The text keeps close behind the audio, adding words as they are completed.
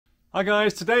Hi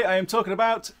guys, today I am talking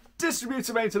about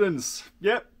distributor maintenance.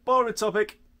 Yep, boring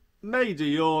topic, may do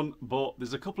yawn, but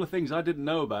there's a couple of things I didn't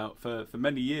know about for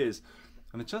many years,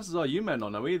 and the chances are you may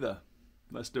not know either.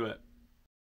 Let's do it.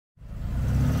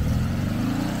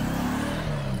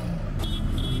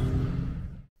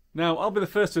 Now, I'll be the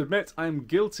first to admit I am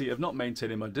guilty of not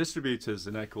maintaining my distributors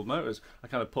in air-cooled motors. I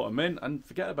kind of put them in and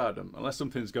forget about them. Unless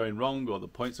something's going wrong or the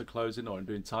points are closing or I'm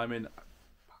doing timing,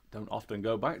 don't often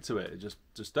go back to it.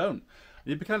 Just don't.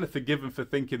 You'd be kind of forgiven for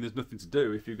thinking there's nothing to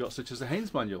do if you've got such as a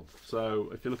Haynes manual. So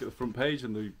if you look at the front page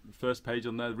and the first page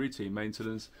on there, routine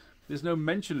maintenance, there's no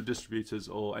mention of distributors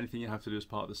or anything you have to do as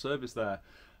part of the service there.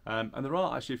 And there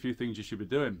are actually a few things you should be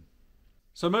doing.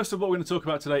 So most of what we're going to talk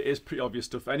about today is pretty obvious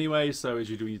stuff anyway. So as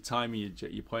you're doing your timing,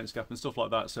 your points gap and stuff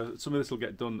like that. So some of this will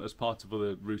get done as part of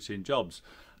other routine jobs.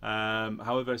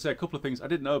 However, I say a couple of things I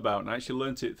didn't know about, and I actually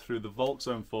learnt it through the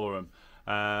Volkswagen forum.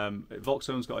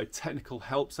 Volkswagen's got a technical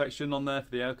help section on there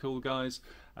for the air-cooled guys,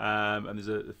 and there's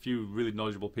a few really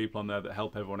knowledgeable people on there that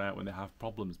help everyone out when they have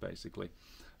problems, basically.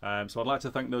 So I'd like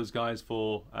to thank those guys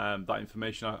for that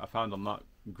information I found on that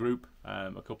group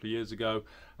a couple of years ago,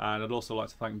 and I'd also like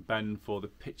to thank Ben for the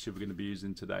picture we're going to be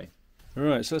using today.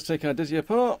 Alright, so let's take our Dizzy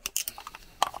apart.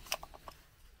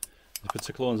 This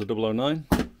particular one's a 009.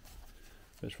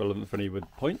 It's relevant for any with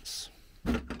points.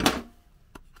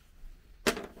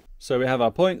 So we have our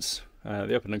points,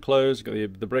 the open and close, you've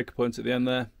got the breaker point at the end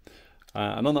there,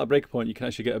 and on that breaker point you can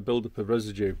actually get a build-up of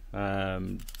residue,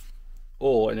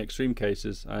 or in extreme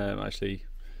cases actually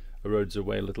erodes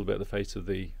away a little bit at the face of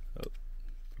the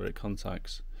where it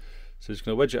contacts. So just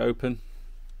going to wedge it open,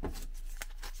 a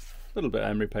little bit of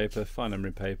emery paper, fine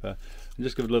emery paper, and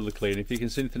just give it a little clean. If you can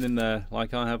see anything in there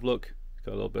like I have, look, it's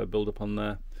got a little bit of build-up on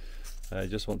there. You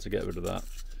just want to get rid of that.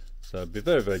 So be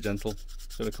very, very gentle,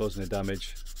 it's going to cause any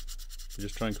damage. So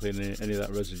just try and clean any of that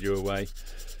residue away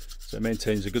so it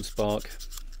maintains a good spark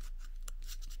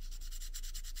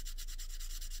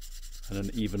and an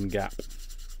even gap.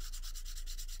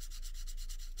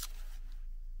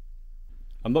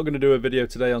 I'm not going to do a video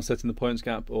today on setting the points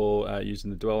gap or using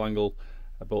the dwell angle,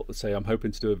 but let's say I'm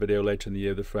hoping to do a video later in the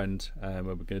year with a friend where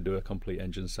we're going to do a complete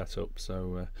engine setup,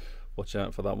 so watch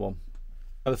out for that one.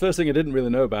 Now, the first thing I didn't really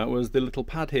know about was the little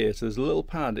pad here. So there's a little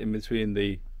pad in between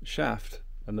the shaft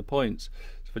and the points.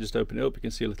 So if I just open it up, you can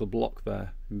see a little block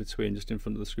there in between, just in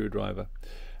front of the screwdriver,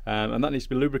 and that needs to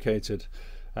be lubricated.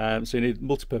 So you need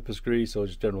multi-purpose grease or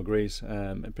just general grease,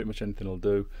 and pretty much anything will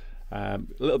do. A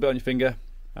little bit on your finger,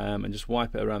 and just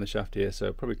wipe it around the shaft here.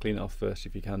 So probably clean it off first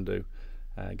if you can do.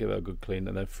 Give it a good clean,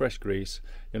 and then fresh grease.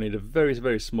 You'll need a very,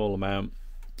 very small amount.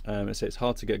 It's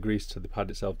hard to get grease to the pad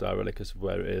itself directly because of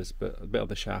where it is, but a bit on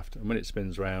the shaft, and when it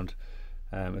spins round,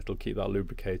 it'll keep that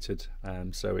lubricated,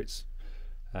 so it's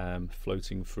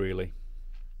floating freely.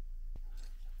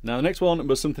 Now the next one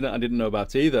was something that I didn't know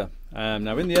about either.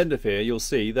 Now in the end of here you'll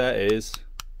see there is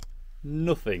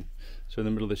nothing. So in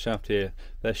the middle of the shaft here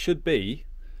there should be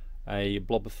a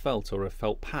blob of felt or a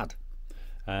felt pad.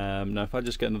 Now if I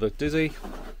just get another Dizzy,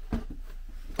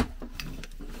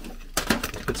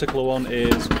 this particular one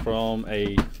is from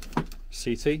a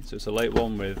CT, so it's a late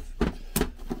one with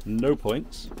no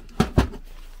points.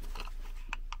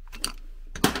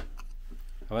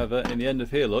 However, in the end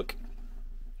of here, look,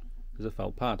 there's a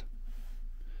felt pad.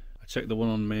 I checked the one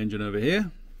on my engine over here,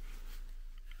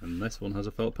 and this one has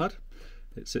a felt pad.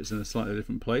 It sits in a slightly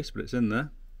different place, but it's in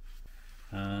there.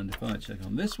 And if I check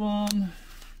on this one,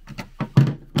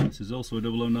 this is also a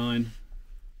 009,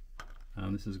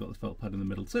 and this has got the felt pad in the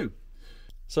middle too.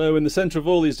 So in the centre of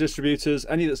all these distributors,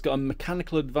 any that's got a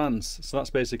mechanical advance, so that's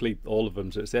basically all of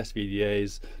them, so it's the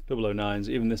SVDAs, 009s,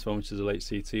 even this one which is a late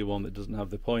CT one that doesn't have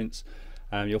the points.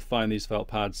 You'll find these felt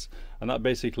pads, and that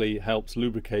basically helps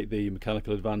lubricate the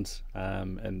mechanical advance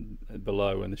and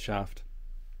below in the shaft.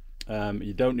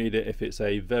 You don't need it if it's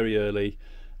a very early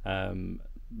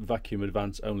vacuum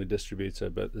advance only distributor,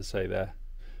 but as I say, they're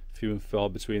few and far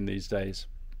between these days.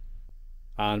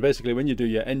 And basically when you do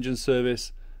your engine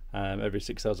service every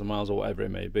 6,000 miles or whatever it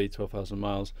may be, 12,000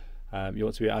 miles, you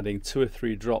want to be adding 2 or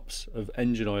 3 drops of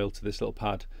engine oil to this little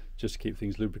pad just to keep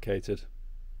things lubricated.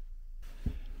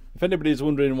 If anybody's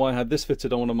wondering why I had this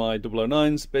fitted on one of my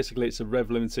 009s, basically it's a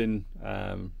rev limiting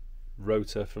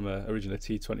rotor from originally a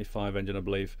T25 engine, I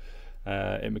believe.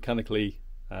 It mechanically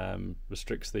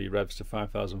restricts the revs to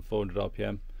 5,400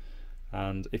 RPM,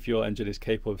 and if your engine is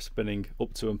capable of spinning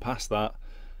up to and past that,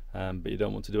 but you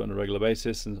don't want to do it on a regular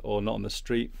basis or not on the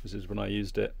street, this is when I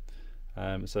used it,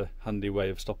 it's a handy way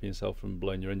of stopping yourself from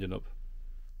blowing your engine up.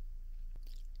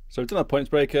 So we've done our points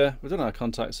breaker, we've done our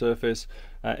contact surface.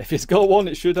 If it's got one,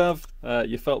 it should have.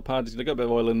 Your felt pad, it's got a bit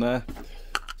of oil in there.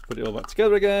 put it all back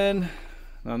together again.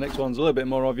 Now next one's a little bit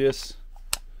more obvious.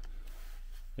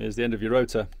 Here's the end of your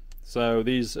rotor. So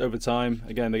these over time,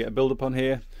 again, they get a build up on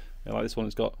here. Like this one,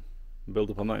 it's got a build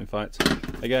up on that, in fact.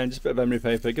 Again, just a bit of emery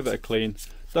paper, give it a clean.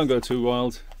 Don't go too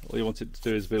wild. All you want it to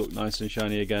do is look nice and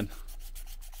shiny again.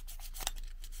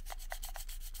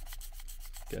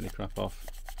 Get any crap off,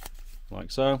 like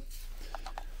so.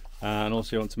 And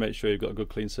also you want to make sure you've got a good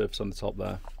clean surface on the top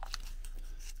there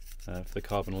for the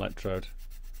carbon electrode.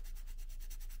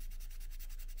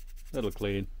 Little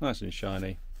clean, nice and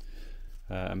shiny,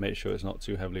 and make sure it's not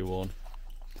too heavily worn.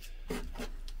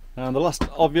 And the last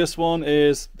obvious one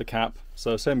is the cap.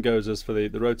 So same goes as for the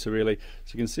rotor really.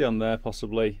 So you can see on there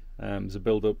possibly there's a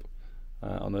build up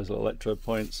on those little electrode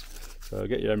points. So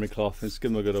get your emery cloth and just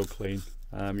give them a good old clean.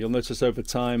 You'll notice over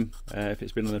time, if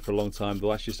it's been on there for a long time,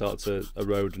 they'll actually start to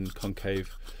erode and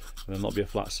concave and there'll not be a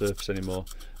flat surface anymore.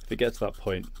 If it gets to that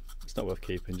point, it's not worth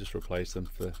keeping, just replace them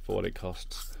for what it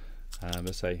costs.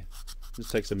 Let's say it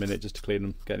just takes a minute just to clean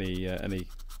them, get any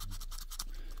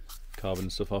carbon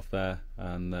and stuff off there,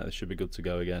 and it should be good to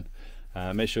go again.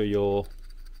 Make sure your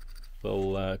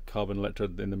little carbon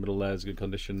electrode in the middle there is good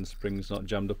condition, spring's not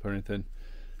jammed up or anything.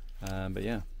 But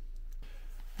yeah,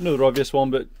 another obvious one,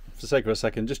 but for the sake of a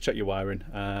second, just check your wiring.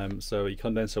 So your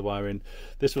condenser wiring,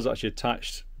 this was actually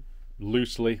attached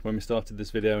loosely when we started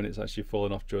this video, and it's actually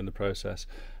fallen off during the process.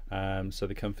 So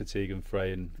they can fatigue and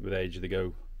fray, and with age they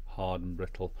go hard and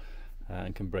brittle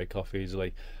and can break off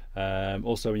easily.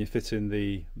 Also when you're fitting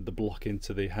the block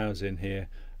into the housing here,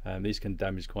 these can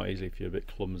damage quite easily if you're a bit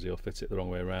clumsy or fit it the wrong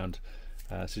way around.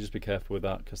 So just be careful with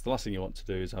that, because the last thing you want to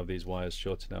do is have these wires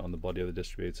shorting out on the body of the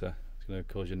distributor. It's going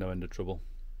to cause you no end of trouble.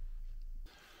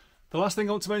 The last thing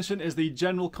I want to mention is the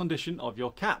general condition of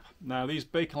your cap. Now these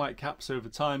Bakelite caps over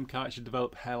time can actually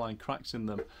develop hairline cracks in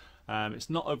them. It's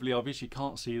not overly obvious, you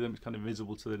can't see them, it's kind of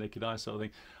visible to the naked eye sort of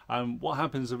thing. What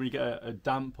happens is when you get a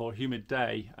damp or humid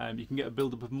day, you can get a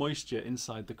buildup of moisture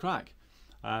inside the crack.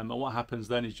 And what happens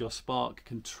then is your spark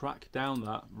can track down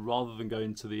that rather than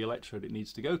going to the electrode it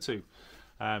needs to go to.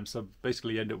 So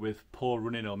basically you end up with poor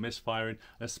running or misfiring,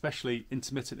 especially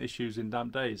intermittent issues in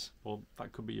damp days. Well,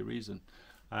 that could be your reason.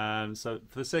 So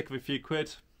for the sake of a few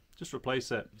quid, just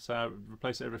replace it. So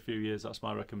replace it every few years, that's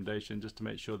my recommendation, just to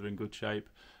make sure they're in good shape.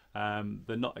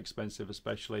 They're not expensive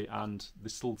especially, and they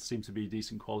still seem to be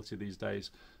decent quality these days,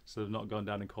 so they've not gone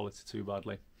down in quality too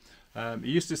badly. You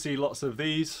used to see lots of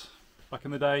these back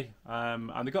in the day,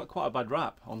 and they got quite a bad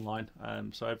rap online,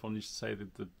 so everyone used to say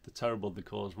that the terrible they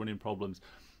cause, running problems.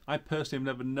 I personally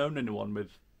have never known anyone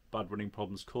with bad running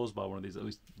problems caused by one of these, at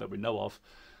least that we know of.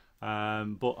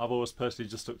 But I've always personally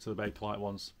just stuck to the Bakelite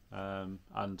ones,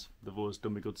 and they've always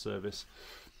done me good service.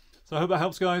 So I hope that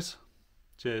helps, guys.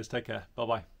 Cheers, take care, bye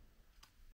bye.